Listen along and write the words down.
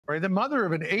The mother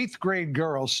of an 8th grade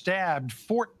girl stabbed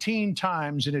 14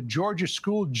 times in a Georgia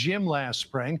school gym last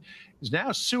spring is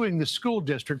now suing the school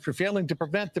district for failing to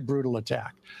prevent the brutal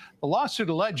attack. The lawsuit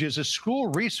alleges a school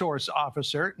resource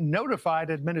officer notified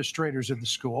administrators of the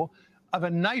school of a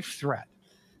knife threat,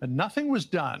 but nothing was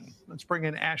done. Let's bring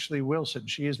in Ashley Wilson.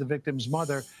 She is the victim's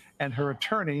mother and her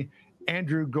attorney,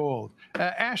 Andrew Gold.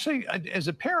 Ashley, as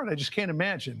a parent, I just can't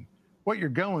imagine what you're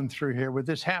going through here with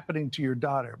this happening to your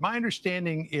daughter. My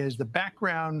understanding is the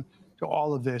background to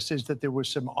all of this is that there was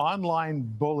some online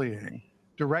bullying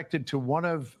directed to one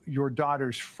of your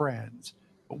daughter's friends.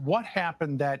 But what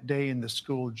happened that day in the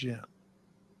school gym?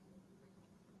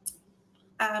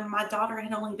 My daughter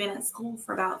had only been at school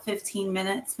for about 15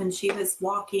 minutes when she was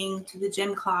walking to the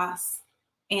gym class,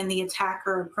 and the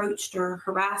attacker approached her,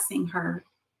 harassing her,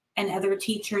 and other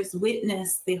teachers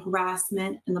witnessed the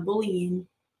harassment and the bullying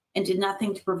and did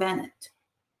nothing to prevent it.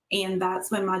 And that's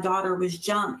when my daughter was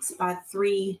jumped by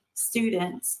 3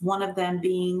 students, one of them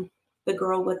being the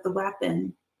girl with the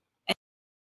weapon.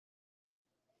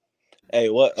 Hey,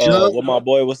 what my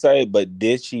boy would say, but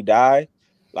did she die?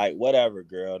 Like, whatever,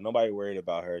 girl. Nobody worried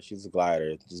about her. She's a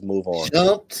glider. Just move on.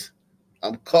 Jumped?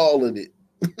 I'm calling it.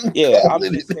 Yeah, I'm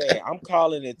just saying. I'm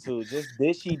calling it too. Just,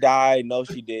 did she die? No,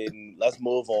 she didn't. Let's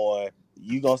move on.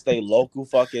 You gonna stay local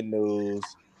fucking news.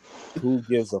 Who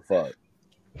gives a fuck?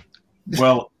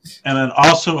 Well, and then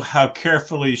also how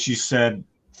carefully she said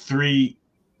 3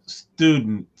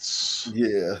 students.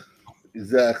 Yeah,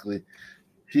 exactly.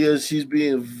 She's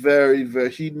being very,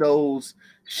 very. She knows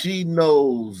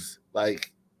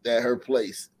like that her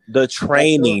place. The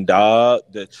training, dog.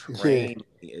 The training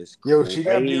is crazy. Yo, she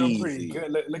got beat up pretty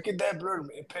good. Look at that blurred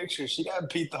picture. She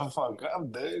got beat the fuck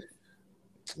up, dude.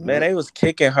 Man, they was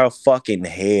kicking her fucking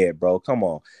head, bro. Come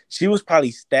on. She was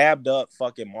probably stabbed up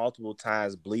fucking multiple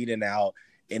times, bleeding out,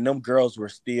 and them girls were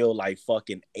still like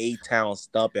fucking A-Town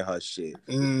stumping her shit.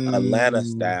 Atlanta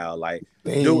style. Like,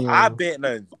 dude,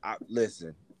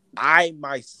 listen, I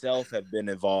myself have been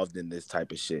involved in this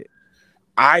type of shit.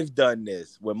 I've done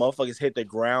this where motherfuckers hit the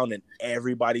ground and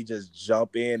everybody just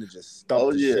jump in and just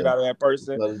stump the shit out of that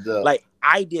person. Like,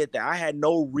 I did that. I had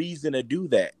no reason to do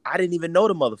that. I didn't even know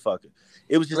the motherfucker.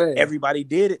 It was just everybody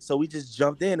did it, so we just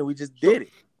jumped in and we just did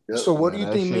it. So what do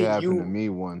you think made happened to me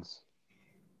once?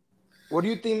 What do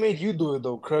you think made you do it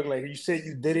though, Krug? Like you said,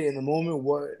 you did it in the moment.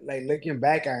 What, like looking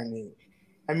back on it?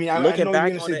 I mean, looking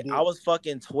back on it, I was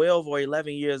fucking 12 or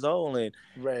 11 years old, and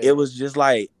it was just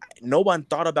like no one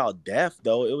thought about death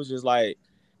though. It was just like,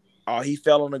 oh, he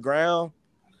fell on the ground.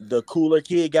 The cooler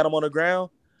kid got him on the ground.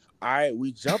 All right,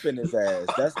 we jumping his ass.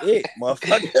 That's it,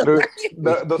 motherfucker.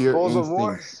 the spoils of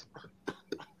war.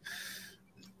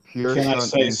 Can I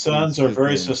say sons are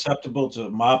very susceptible to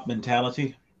mob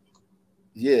mentality?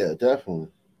 Yeah, definitely.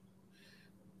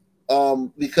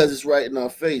 Because it's right in our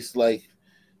face. Like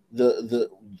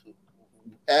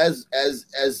as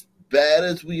bad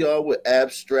as we are with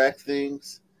abstract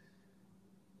things,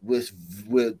 we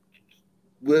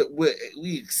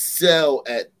excel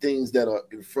at things that are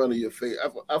in front of your face.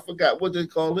 I forgot what they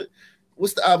call it.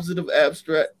 What's the opposite of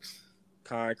abstract?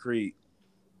 Concrete.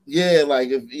 Yeah, like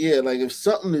if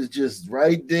something is just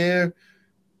right there,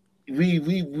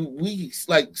 we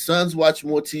like sons watch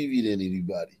more TV than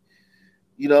anybody.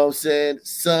 You know what I'm saying?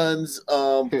 Sons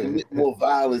commit more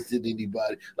violence than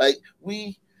anybody. Like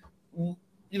we're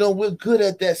good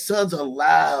at that. Sons are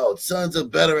loud. Sons are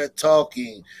better at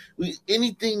talking.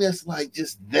 Anything that's like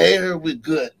just there, we're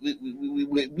good.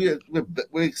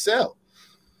 We excel.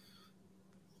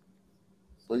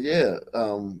 So yeah,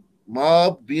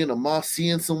 mob, being a mob,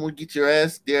 seeing someone get their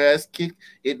ass kicked,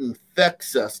 it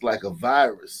infects us like a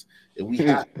virus, and we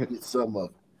have to get some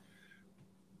of it.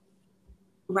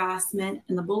 Harassment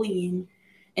and the bullying,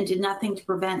 and did nothing to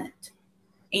prevent it.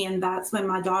 And that's when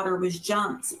my daughter was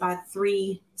jumped by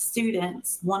 3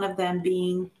 students, one of them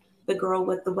being the girl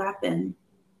with the weapon,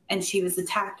 and she was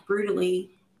attacked brutally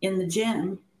in the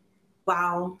gym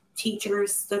while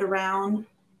teachers stood around,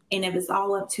 and it was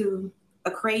all up to a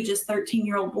courageous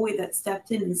 13-year-old boy that stepped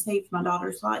in and saved my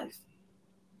daughter's life.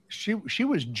 She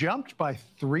was jumped by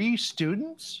 3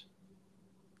 students?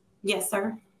 Yes,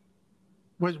 sir.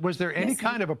 Was there any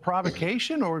kind of a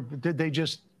provocation, or did they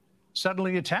just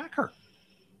suddenly attack her?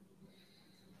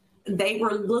 They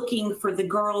were looking for the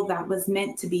girl that was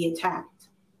meant to be attacked.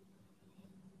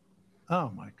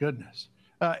 Oh, my goodness.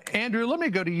 Andrew, let me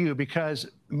go to you, because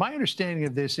my understanding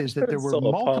of this is that there were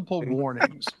multiple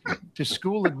warnings to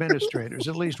school administrators,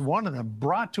 at least one of them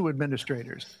brought to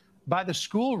administrators by the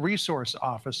school resource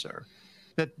officer,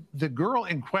 that the girl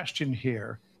in question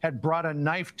here had brought a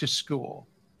knife to school,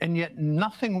 and yet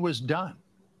nothing was done.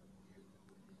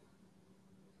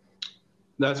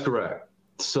 That's correct.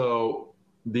 So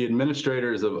the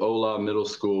administrators of Ola Middle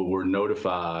School were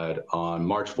notified on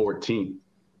March 14th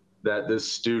that this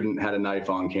student had a knife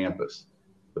on campus.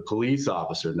 The police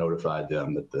officer notified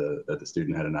them that the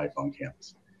student had a knife on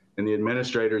campus. And the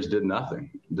administrators did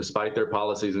nothing. Despite their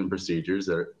policies and procedures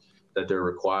that they're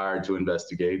required to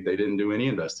investigate, they didn't do any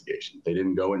investigation. They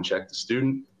didn't go and check the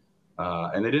student.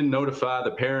 And they didn't notify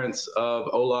the parents of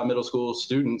Ola Middle School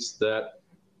students that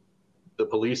the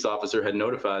police officer had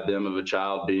notified them of a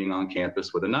child being on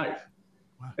campus with a knife.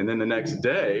 And then the next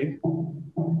day,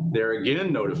 they're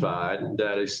again notified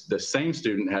that the same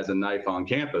student has a knife on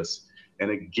campus,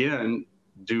 and again,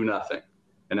 do nothing.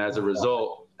 And as a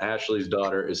result, Ashley's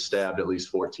daughter is stabbed at least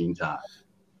 14 times.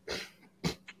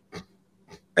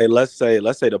 Hey, let's say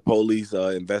the police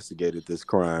investigated this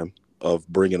crime of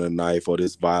bringing a knife, or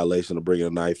this violation of bringing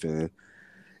a knife in,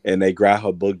 and they grab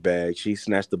her book bag. She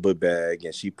snatched the book bag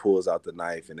and she pulls out the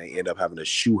knife, and they end up having to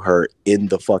shoot her in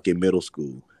the fucking middle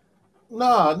school.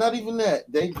 Nah, not even that.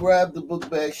 They grab the book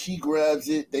bag. She grabs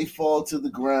it. They fall to the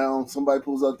ground. Somebody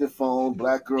pulls out their phone.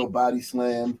 Black girl body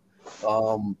slam.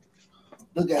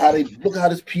 Look how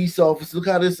this peace officer. Look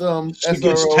how this She SRO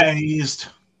gets tased.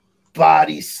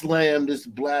 body slam this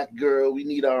black girl. We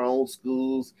need our own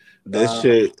schools. This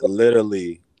shit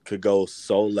literally could go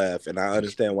so left, and I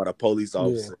understand why the police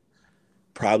officer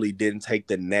probably didn't take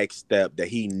the next step that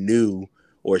he knew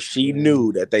or she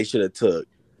knew that they should have took,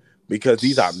 because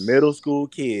these are middle school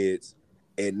kids,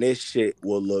 and this shit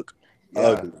will look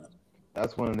ugly.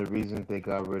 That's one of the reasons they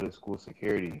got rid of school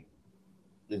security.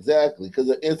 Exactly, because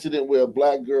an incident where a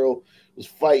black girl was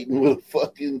fighting with a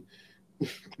fucking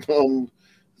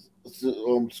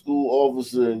school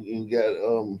officer and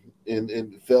got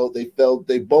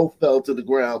they both fell to the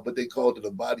ground, but they called it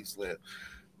a body slam.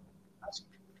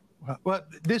 Well,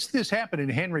 this happened in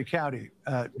Henry County,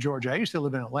 Georgia. I used to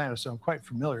live in Atlanta, so I'm quite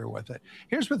familiar with it.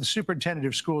 Here's what the superintendent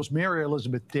of schools, Mary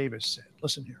Elizabeth Davis, said.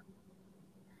 Listen here.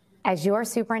 As your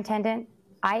superintendent,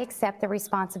 I accept the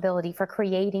responsibility for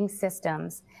creating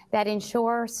systems that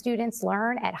ensure students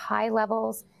learn at high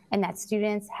levels and that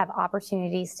students have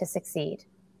opportunities to succeed.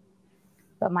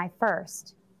 But my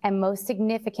first and most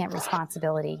significant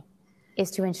responsibility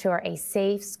is to ensure a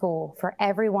safe school for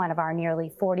every one of our nearly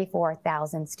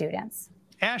 44,000 students.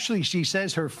 Ashley, she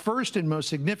says her first and most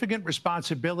significant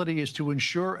responsibility is to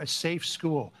ensure a safe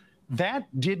school. That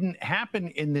didn't happen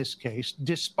in this case,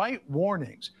 despite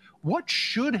warnings. What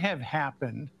should have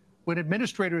happened when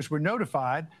administrators were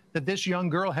notified that this young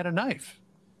girl had a knife?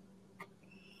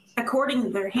 According to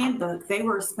their handbook, they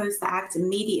were supposed to act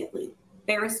immediately.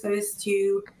 They were supposed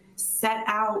to set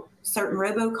out certain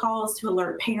robocalls to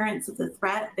alert parents of the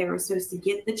threat. They were supposed to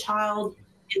get the child,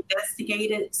 investigate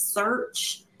it,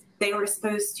 search. They were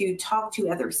supposed to talk to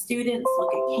other students,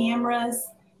 look at cameras,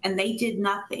 and they did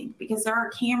nothing, because there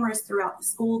are cameras throughout the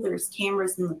school. There's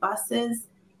cameras in the buses.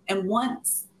 And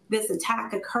once this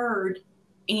attack occurred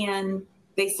and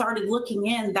they started looking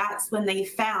in, that's when they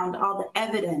found all the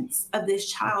evidence of this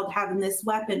child having this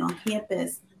weapon on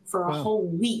campus for a whole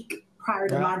week prior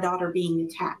to my daughter being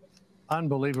attacked.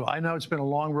 Unbelievable. I know it's been a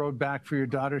long road back for your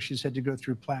daughter. She's had to go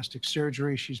through plastic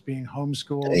surgery. She's being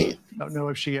homeschooled. Don't know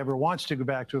if she ever wants to go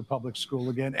back to a public school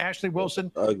again. Ashley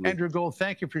Wilson, Andrew Gold,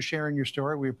 thank you for sharing your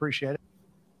story. We appreciate it.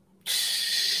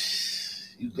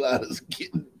 You guys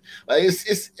getting like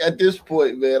it's at this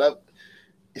point, man.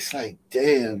 It's like,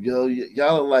 damn, yo,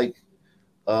 y'all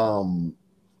are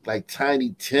like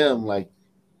Tiny Tim, like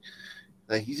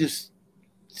he just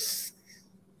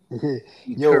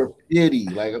yo pity,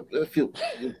 like I feel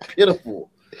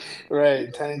pitiful.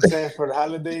 Right, Tiny Tim for the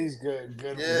holidays, good.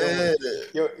 Yeah.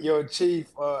 Yo, Chief,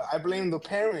 I blame the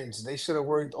parents. They should have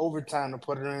worked overtime to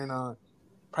put her in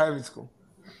private school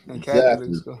and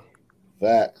Catholic school.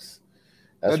 Facts.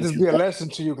 Let this be a lesson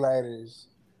to you, gliders.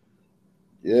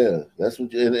 Yeah, that's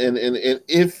what you, and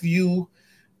if you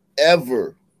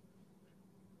ever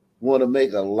want to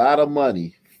make a lot of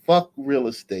money, fuck real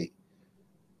estate.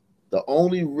 The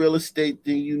only real estate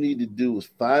thing you need to do is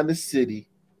find a city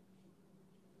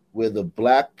where the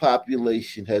black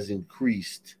population has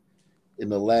increased in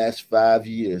the last 5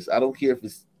 years. I don't care if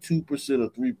it's 2% or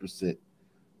 3%.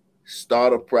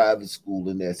 Start a private school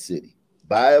in that city.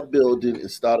 Buy a building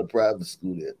and start a private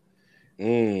school there.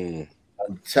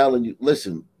 I'm telling you,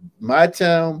 listen, my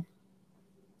town,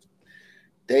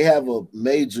 they have a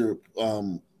major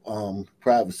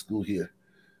private school here.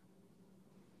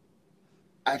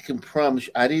 I can promise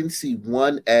you, I didn't see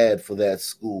one ad for that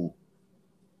school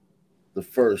the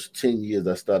first 10 years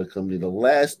I started coming in. The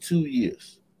last 2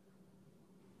 years,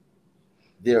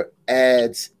 there are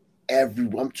ads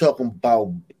everywhere. I'm talking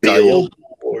about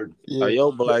billboards. Yeah.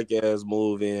 Your black ass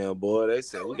move in, boy. They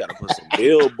said we gotta put some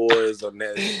billboards on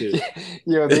that shit.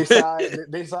 Yo,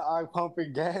 they saw I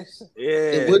pumping gas.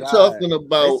 Yeah, and we're talking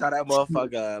about. They saw that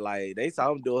motherfucker like they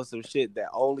saw him doing some shit that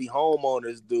only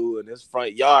homeowners do in his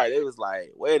front yard. It was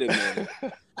like, wait a minute,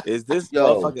 is this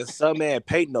motherfucking some man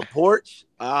painting a porch?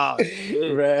 Oh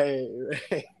shit!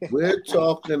 Right. We're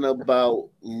talking about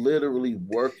literally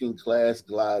working class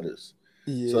gliders.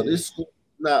 Yeah. So this school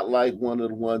is not like one of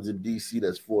the ones in DC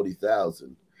that's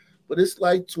 40,000, but it's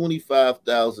like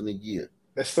 25,000 a year.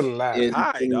 That's a lot.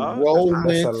 Enrollment,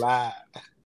 that's a lot.